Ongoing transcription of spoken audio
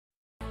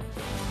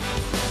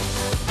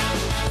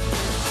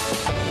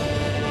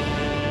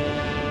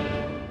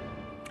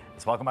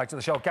Greetings, welcome back to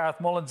the show. Gareth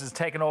Mullins is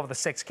taking over the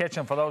Six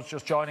Kitchen. For those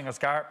just joining us,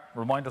 Gareth,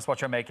 remind us what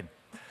you're making.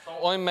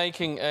 So I'm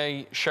making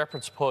a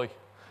shepherd's pie,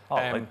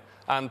 Right.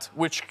 and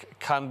which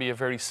can be a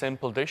very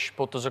simple dish,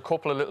 but there's a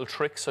couple of little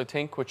tricks, I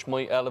think, which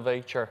might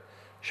elevate your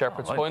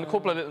shepherd's pie, and a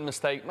couple of little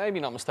mistakes, maybe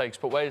not mistakes,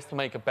 but ways to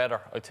make it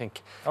better, I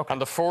think. Okay.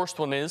 And the first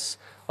one is,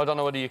 I don't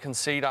know whether you can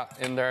see that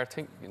in there, I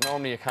think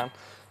normally you can.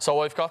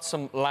 So I've got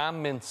some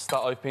lamb mince that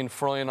I've been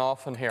frying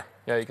off in here.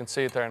 Yeah, you can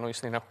see it there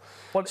nicely now.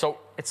 Well, so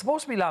it's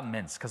supposed to be lamb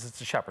mince because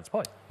it's a shepherd's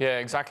pie. yeah,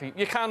 exactly.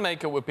 You can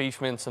make it with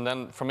beef mince, and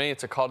then for me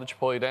it's a cottage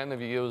pie then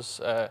if you use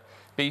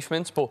beef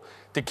mince. But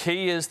the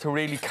key is to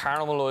really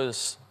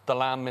caramelise the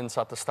lamb mince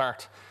at the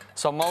start.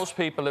 So most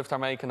people, if they're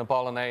making a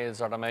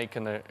bolognese or they're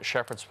making a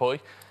shepherd's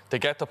pie, they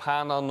get the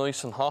pan on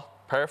nice and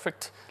hot,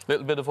 perfect,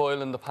 little bit of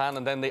oil in the pan,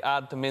 and then they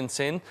add the mince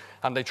in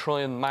and they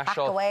try and mash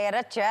up, away at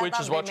it, yeah, which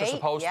is what you're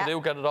supposed to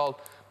do, get it all.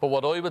 But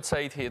what I would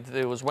say to you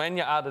to do is when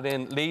you add it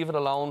in, leave it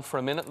alone for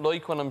a minute,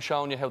 like when I'm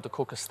showing you how to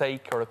cook a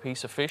steak or a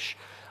piece of fish.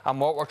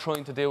 And what we're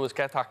trying to do is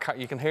get that,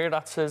 you can hear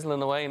that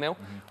sizzling away now.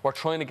 We're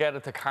trying to get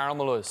it to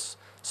caramelise.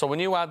 So when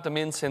you add the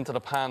mince into the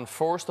pan,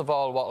 first of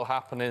all, what will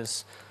happen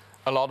is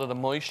a lot of the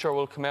moisture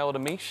will come out of the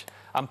meat,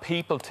 and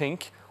people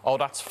think, oh,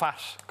 that's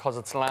fat because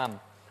it's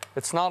lamb.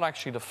 It's not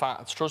actually the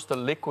fat, it's just the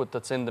liquid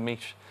that's in the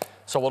meat.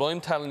 So what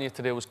I'm telling you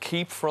to do is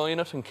keep frying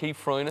it and keep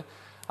frying it.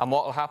 And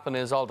what will happen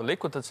is all the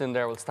liquid that's in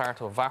there will start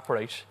to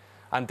evaporate.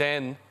 And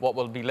then what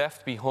will be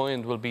left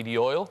behind will be the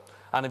oil.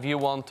 And if you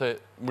want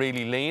it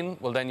really lean,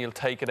 well, then you'll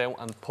take it out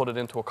and put it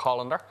into a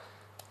colander.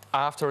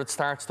 After it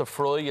starts to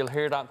fry, you'll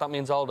hear that. That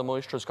means all the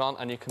moisture is gone,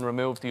 and you can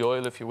remove the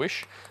oil if you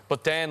wish.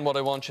 But then what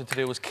I want you to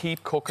do is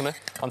keep cooking it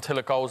until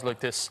it goes like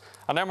this.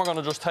 And then we're going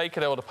to just take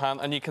it out of the pan,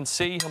 and you can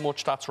see how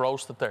much that's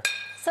roasted there.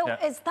 So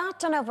is that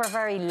done over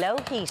very low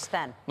heat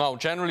then? No,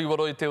 generally what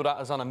I do that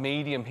is on a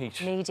medium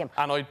heat. Medium.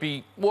 And I'd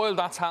be, while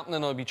that's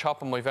happening, I'd be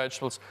chopping my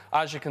vegetables.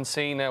 As you can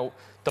see now,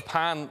 the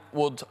pan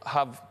would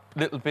have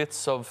little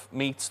bits of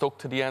meat stuck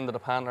to the end of the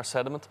pan or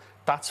sediment.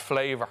 That's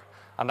flavour.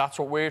 And that's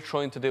what we're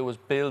trying to do, is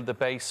build the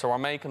base. So we're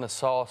making a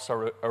sauce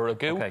or a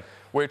ragu. Okay.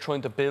 We're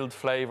trying to build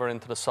flavour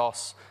into the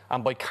sauce.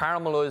 And by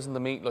caramelising the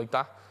meat like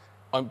that,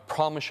 I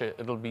promise you,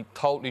 it'll be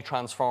totally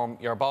transform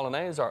your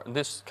bolognese, or in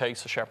this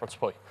case, a shepherd's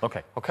pie.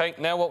 Okay. Okay,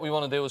 now what we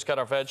want to do is get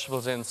our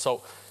vegetables in.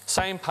 So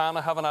same pan,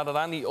 I haven't added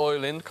any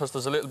oil in because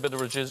there's a little bit of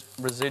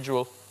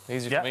residual,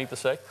 easy for me to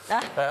say,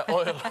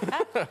 oil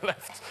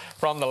left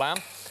from the lamb.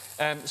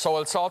 So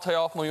I'll saute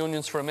off my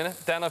onions for a minute.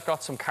 Then I've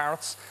got some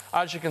carrots.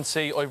 As you can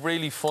see, I've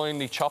really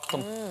finely chopped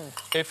them.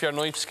 If your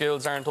knife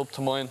skills aren't up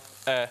to mine,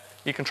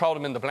 you can throw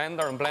them in the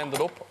blender and blend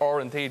it up,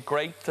 or indeed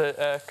grate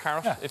the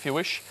carrot if you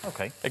wish.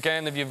 Okay.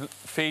 Again, if you're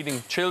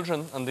feeding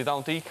children and they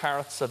don't eat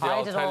carrots, I'll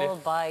tell you,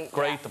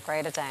 grate them.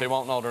 Grate it down. They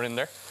won't know they're in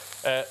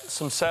there.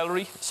 Some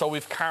celery. So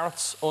we've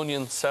carrots,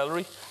 onion,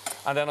 celery.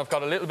 And then I've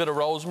got a little bit of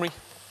rosemary.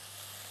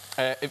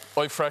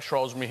 I've fresh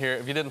rosemary here.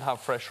 If you didn't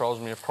have fresh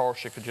rosemary, of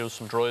course, you could use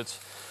some dried.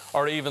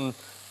 Or even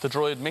the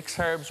dried mixed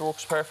herbs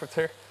works perfect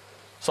here.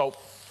 So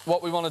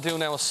what we want to do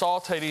now is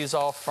saute these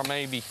off for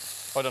maybe,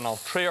 I don't know,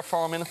 3 or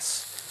 4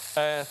 minutes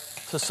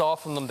to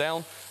soften them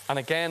down. And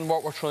again,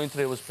 what we're trying to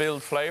do is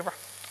build flavour.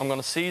 I'm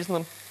going to season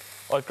them.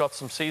 I've got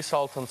some sea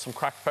salt and some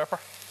cracked pepper.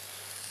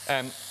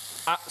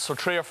 So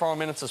 3 or 4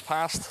 minutes has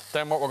passed.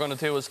 Then what we're going to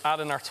do is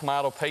add in our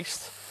tomato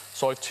paste.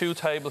 So I have 2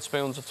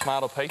 tablespoons of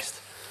tomato paste,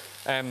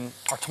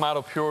 or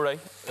tomato puree,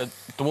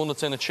 the one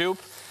that's in a tube.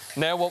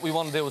 Now what we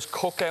want to do is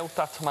cook out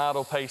that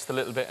tomato paste a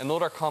little bit.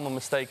 Another common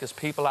mistake is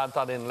people add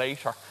that in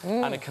later,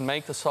 and it can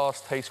make the sauce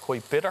taste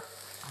quite bitter.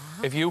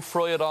 If you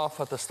fry it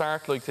off at the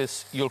start like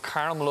this, you'll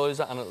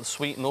caramelise it and it'll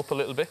sweeten up a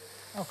little bit.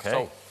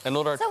 Okay.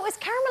 So is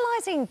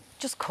caramelising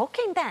just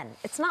cooking then?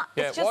 It's not.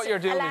 Yeah, it's just what you're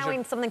doing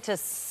allowing something to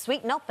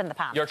sweeten up in the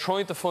pan. You're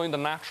trying to find the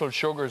natural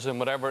sugars in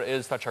whatever it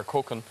is that you're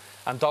cooking,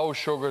 and those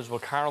sugars will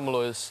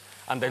caramelise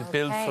and they'll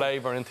build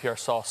flavour into your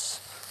sauce.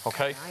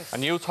 Okay, nice.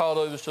 And you thought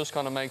I was just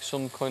going to make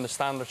some kind of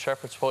standard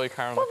shepherd's pie,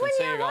 Karen. Well, when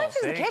your wife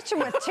is in the kitchen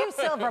with 2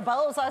 silver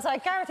bowls, I was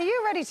like, Gareth, are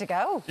you ready to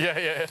go?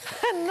 Yeah.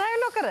 And now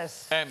look at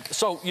it.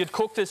 So you'd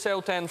cook this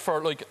out then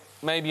for like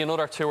maybe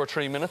another 2 or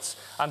 3 minutes,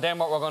 and then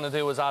what we're going to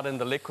do is add in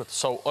the liquid.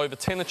 So I have a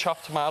tin of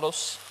chopped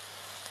tomatoes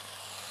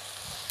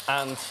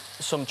and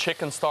some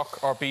chicken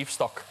stock or beef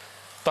stock.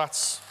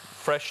 That's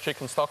fresh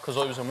chicken stock because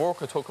I was in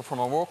work. I took it from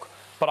my work,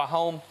 but at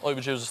home I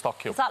would use a stock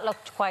cube. That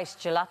looked quite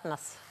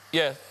gelatinous.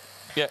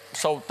 Yeah,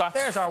 so that's...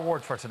 There's our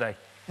word for today.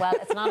 Well,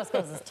 it's not as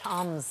good as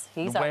Tom's.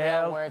 He's our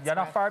real wordsmith. You're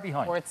not far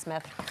behind.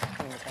 Wordsmith.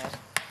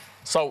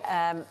 So,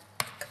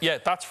 yeah,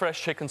 that's fresh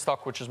chicken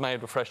stock, which is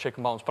made with fresh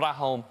chicken bones. But at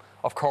home,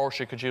 of course,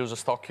 you could use a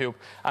stock cube.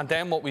 And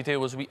then what we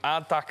do is we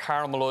add that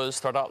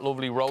caramelised or that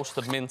lovely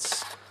roasted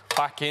mince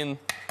back in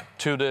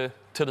to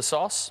the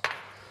sauce.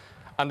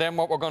 And then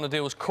what we're going to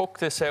do is cook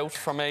this out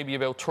for maybe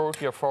about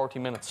 30 or 40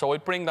 minutes. So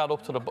I'd bring that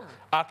up to the...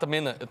 At the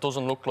minute, it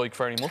doesn't look like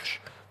very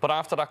much. But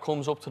after that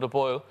comes up to the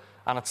boil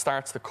and it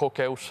starts to cook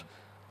out,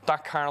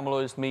 that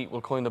caramelised meat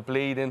will kind of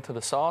bleed into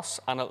the sauce,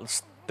 and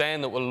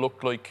then it will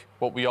look like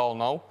what we all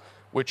know,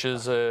 which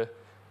is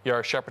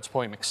your shepherd's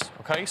pie mix.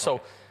 Okay, so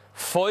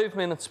 5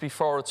 minutes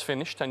before it's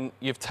finished and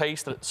you've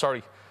tasted it,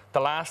 sorry, the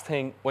last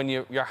thing, when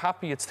you're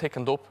happy it's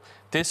thickened up,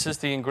 this is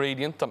the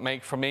ingredient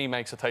that for me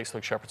makes it taste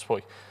like shepherd's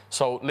pie.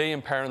 So Lee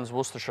and Perrin's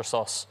Worcestershire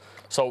sauce.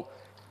 So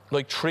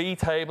like 3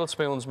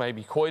 tablespoons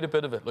maybe, quite a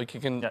bit of it. Like you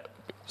can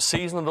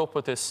season it up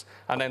with this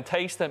and then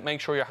taste it,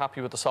 make sure you're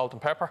happy with the salt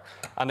and pepper.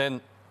 And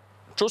then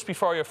just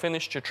before you're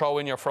finished, you throw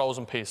in your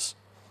frozen peas.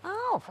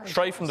 Oh,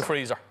 straight from the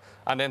freezer.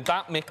 And then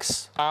that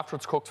mix, after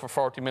it's cooked for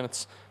 40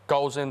 minutes,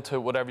 goes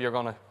into whatever you're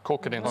going to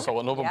cook it in, so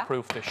an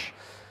oven-proof dish.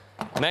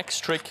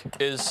 Next trick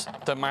is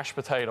the mashed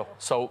potato.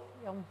 So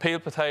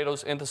peeled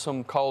potatoes into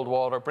some cold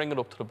water, bring it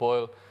up to the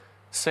boil,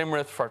 simmer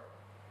it for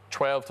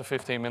 12 to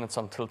 15 minutes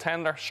until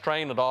tender,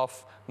 strain it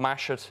off,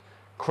 mash it,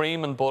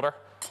 cream and butter,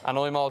 and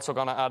I'm also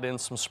going to add in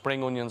some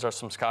spring onions or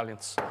some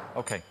scallions.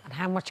 Okay. And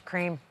how much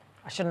cream?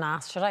 I shouldn't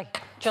ask, should I?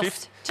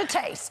 Just to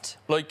taste.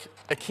 Like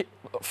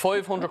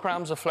 500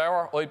 grams of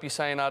flour, I'd be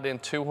saying add in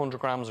 200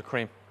 grams of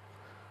cream.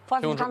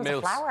 500 grams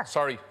mils. of flour?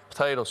 Sorry,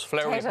 potatoes.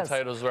 Floury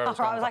potatoes is where I was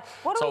going. Like,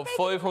 what so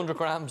 500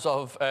 grams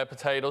of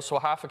potatoes, so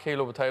half a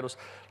kilo of potatoes,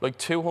 like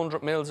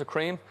 200 mils of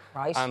cream,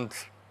 and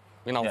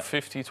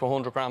 50 to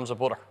 100 grams of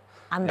butter.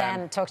 And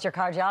then talk to your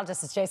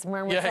cardiologist, as Jason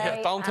Moore would say.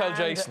 Yeah, don't tell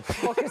Jason.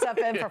 Hook yourself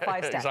in for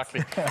 5 steps.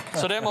 Exactly.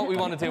 So then what we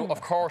want to do,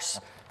 of course,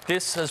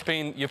 this has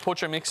been, you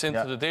put your mix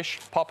into the dish,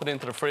 pop it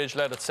into the fridge,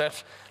 let it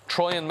set.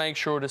 Try and make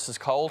sure this is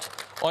cold.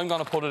 I'm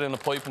going to put it in a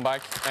piping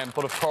bag,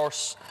 but of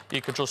course,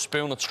 you could just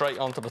spoon it straight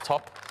onto the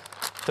top.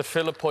 To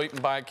fill a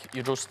piping bag,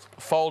 you just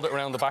fold it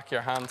around the back of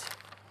your hand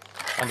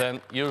and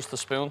then use the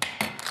spoon.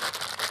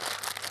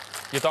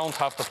 You don't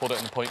have to put it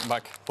in the piping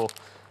bag, but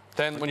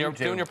then when you're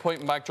doing your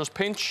piping bag, just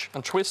pinch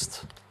and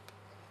twist.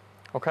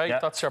 Okay,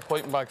 that's your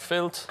piping bag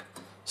filled.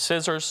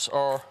 Scissors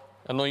or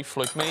a knife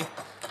like me.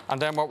 And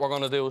then what we're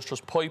going to do is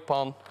just pipe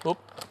on,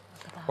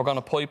 we're going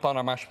to pipe on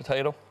our mashed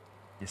potato.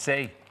 You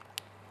see?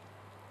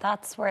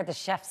 That's where the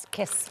chef's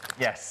kiss.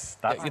 Yes.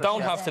 You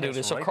don't have to do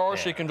this. Of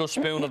course, you can just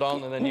spoon it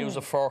on and then use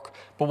a fork.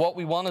 But what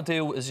we want to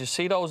do is, you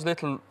see those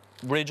little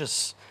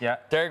ridges? Yeah.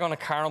 They're going to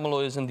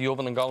caramelise in the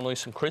oven and go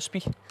nice and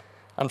crispy.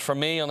 And for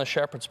me, on a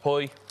shepherd's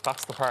pie,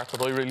 that's the part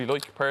that I really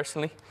like,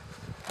 personally.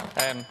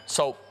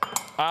 So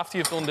after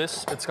you've done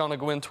this, it's going to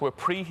go into a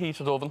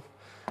preheated oven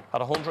at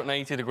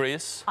 180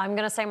 degrees. I'm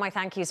going to say my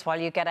thank yous while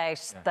you get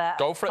out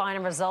the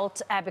final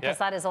result, because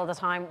that is all the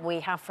time we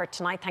have for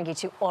tonight. Thank you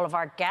to all of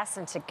our guests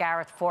and to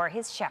Gareth for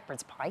his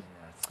shepherd's pie.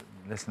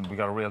 Listen, we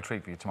got a real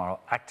treat for you tomorrow.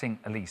 Acting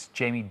Elise,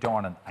 Jamie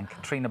Dornan and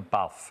Katrina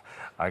Balfe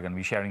are going to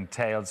be sharing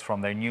tales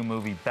from their new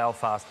movie,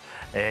 Belfast.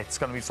 It's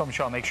going to be some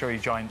show. Make sure you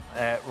join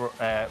Ray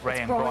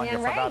and Grania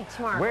for that.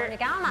 Tomorrow,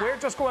 we're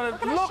just going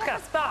to look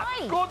at that.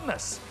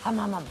 Goodness.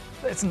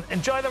 Listen,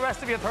 enjoy the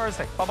rest of your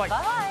Thursday. Bye-bye.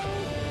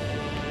 Bye.